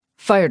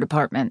fire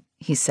department,"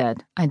 he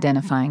said,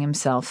 identifying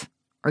himself.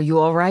 "Are you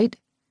all right?"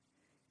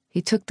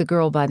 He took the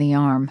girl by the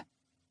arm.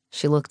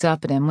 She looked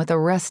up at him with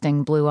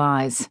arresting blue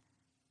eyes.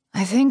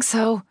 "I think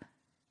so."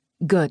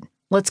 "Good.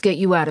 Let's get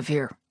you out of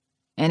here.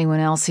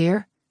 Anyone else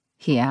here?"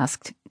 he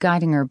asked,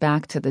 guiding her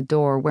back to the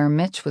door where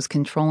Mitch was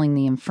controlling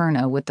the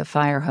inferno with the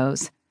fire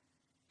hose.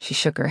 She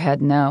shook her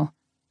head no.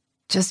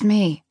 "Just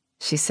me,"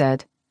 she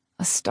said,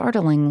 a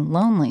startling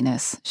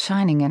loneliness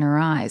shining in her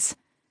eyes.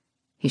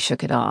 He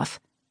shook it off.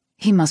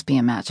 He must be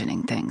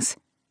imagining things.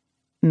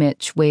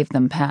 Mitch waved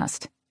them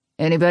past.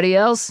 "Anybody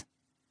else?"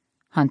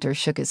 Hunter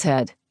shook his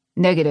head.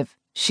 "Negative.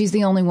 She's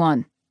the only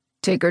one.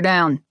 Take her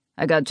down.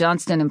 I got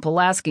Johnston and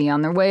Pulaski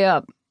on their way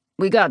up.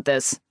 We got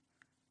this."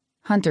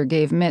 Hunter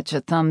gave Mitch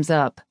a thumbs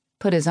up,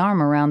 put his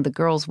arm around the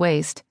girl's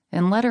waist,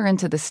 and led her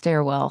into the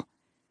stairwell.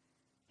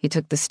 He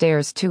took the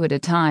stairs 2 at a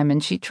time,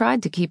 and she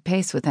tried to keep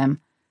pace with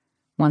him.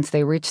 Once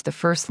they reached the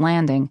first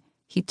landing,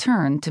 he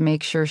turned to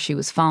make sure she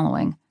was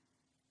following.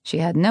 She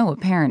had no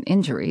apparent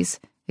injuries,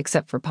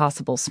 except for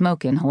possible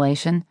smoke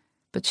inhalation,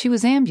 but she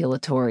was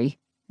ambulatory,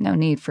 no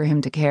need for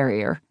him to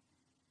carry her.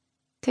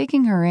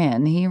 Taking her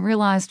in, he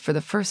realized for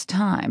the first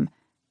time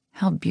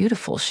how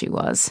beautiful she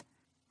was.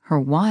 Her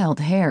wild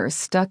hair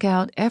stuck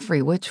out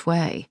every which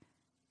way.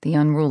 The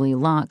unruly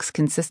locks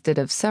consisted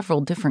of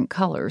several different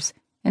colors,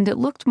 and it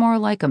looked more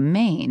like a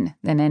mane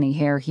than any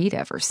hair he'd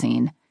ever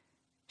seen.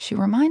 She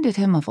reminded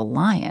him of a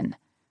lion.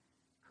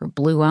 Her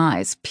blue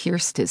eyes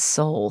pierced his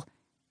soul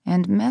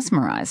and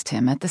mesmerized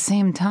him at the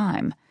same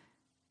time.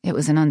 It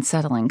was an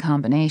unsettling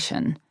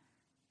combination.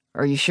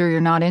 "Are you sure you're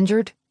not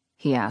injured?"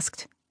 he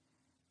asked.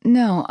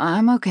 "No,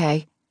 I'm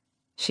okay."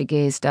 She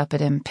gazed up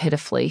at him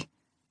pitifully.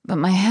 "But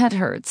my head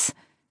hurts.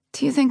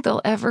 Do you think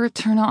they'll ever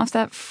turn off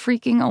that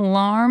freaking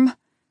alarm?"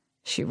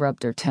 She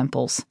rubbed her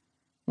temples.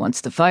 "Once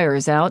the fire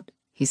is out,"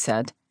 he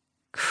said.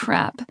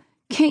 "Crap.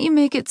 Can't you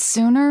make it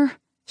sooner?"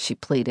 she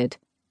pleaded.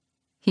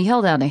 He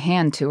held out a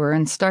hand to her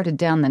and started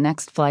down the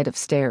next flight of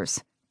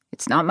stairs.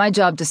 "It's not my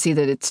job to see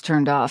that it's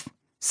turned off.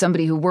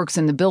 Somebody who works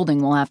in the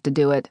building will have to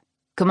do it.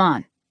 Come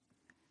on."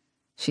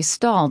 She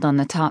stalled on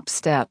the top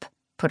step,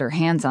 put her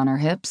hands on her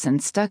hips,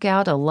 and stuck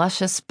out a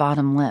luscious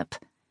bottom lip.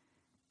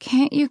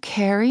 "Can't you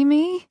carry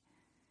me?"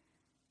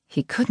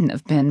 He couldn't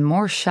have been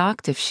more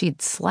shocked if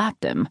she'd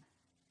slapped him.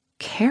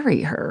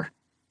 Carry her?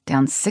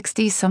 Down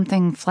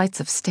 60-something flights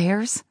of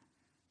stairs?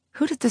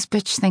 Who did this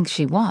bitch think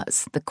she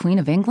was, the Queen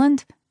of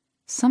England?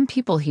 Some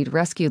people he'd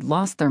rescued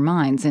lost their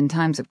minds in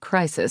times of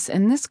crisis,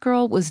 and this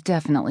girl was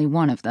definitely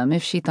one of them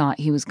if she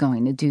thought he was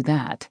going to do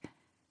that.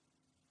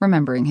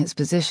 Remembering his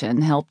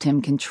position helped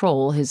him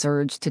control his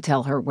urge to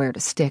tell her where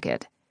to stick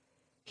it.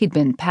 He'd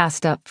been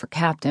passed up for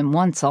captain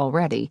once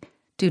already,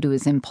 due to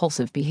his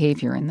impulsive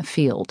behavior in the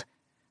field.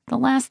 The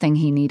last thing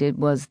he needed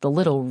was the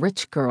little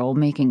rich girl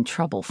making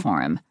trouble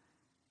for him.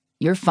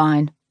 "You're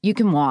fine. You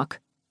can walk,"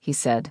 he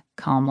said,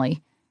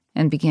 calmly,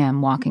 and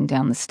began walking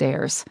down the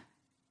stairs.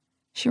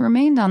 She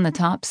remained on the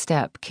top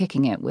step,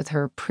 kicking it with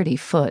her pretty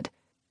foot,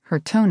 her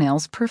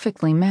toenails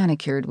perfectly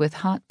manicured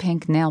with hot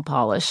pink nail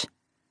polish.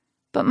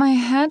 "But my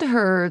head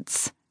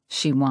hurts,"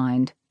 she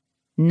whined.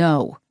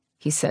 "No,"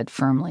 he said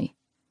firmly.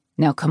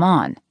 "Now come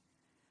on."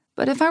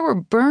 "But if I were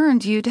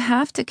burned, you'd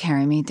have to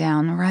carry me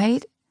down,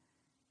 right?"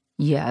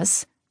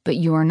 "Yes, but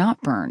you are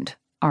not burned,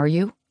 are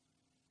you?"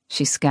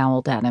 She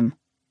scowled at him.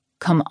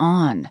 "Come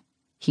on,"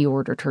 he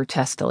ordered her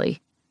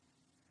testily.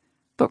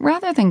 But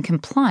rather than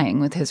complying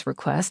with his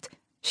request,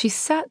 she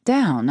sat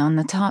down on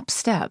the top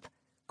step,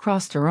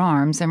 crossed her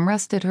arms, and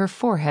rested her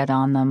forehead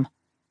on them.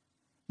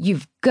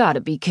 "You've got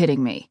to be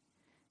kidding me.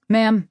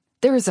 Ma'am,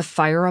 there is a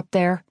fire up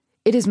there.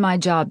 It is my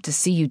job to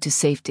see you to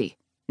safety.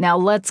 Now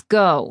let's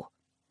go."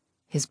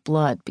 His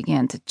blood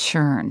began to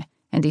churn,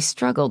 and he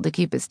struggled to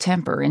keep his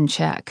temper in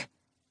check.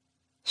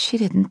 She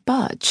didn't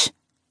budge.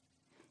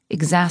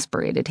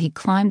 Exasperated, he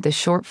climbed the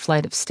short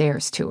flight of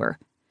stairs to her.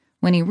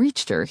 When he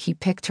reached her, he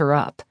picked her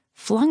up,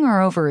 flung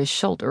her over his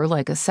shoulder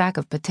like a sack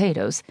of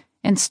potatoes,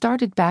 and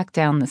started back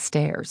down the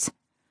stairs.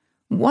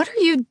 "What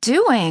are you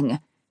doing?"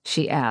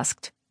 she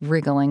asked,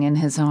 wriggling in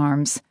his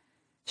arms.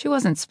 She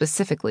wasn't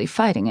specifically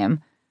fighting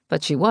him,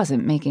 but she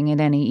wasn't making it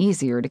any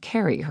easier to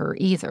carry her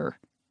either.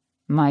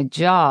 "My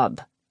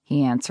job,"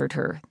 he answered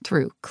her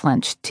through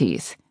clenched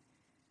teeth.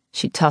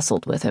 She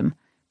tussled with him,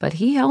 but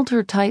he held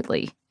her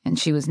tightly, and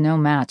she was no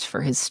match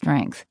for his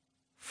strength.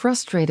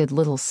 Frustrated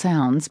little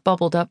sounds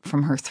bubbled up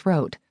from her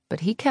throat, but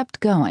he kept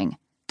going,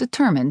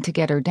 determined to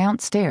get her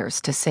downstairs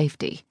to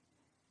safety.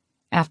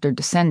 After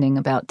descending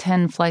about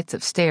 10 flights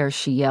of stairs,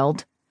 she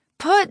yelled,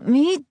 "Put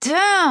me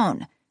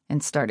down!"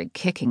 and started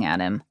kicking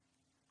at him.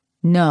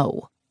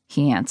 "No,"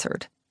 he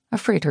answered,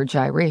 afraid her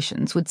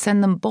gyrations would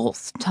send them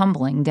both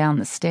tumbling down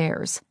the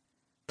stairs.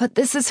 "But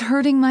this is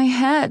hurting my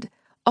head.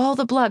 All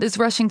the blood is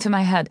rushing to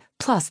my head,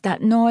 plus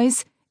that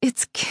noise.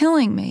 It's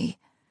killing me."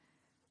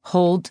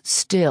 "Hold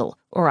still,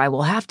 or I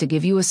will have to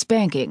give you a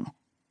spanking."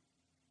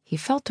 He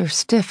felt her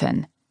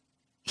stiffen.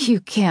 "You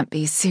can't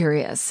be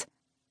serious."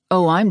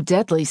 "Oh, I'm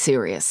deadly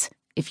serious.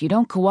 If you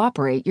don't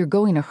cooperate, you're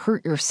going to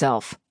hurt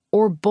yourself,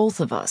 or both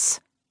of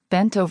us."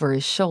 Bent over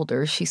his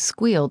shoulder, she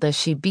squealed as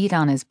she beat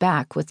on his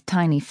back with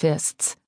tiny fists.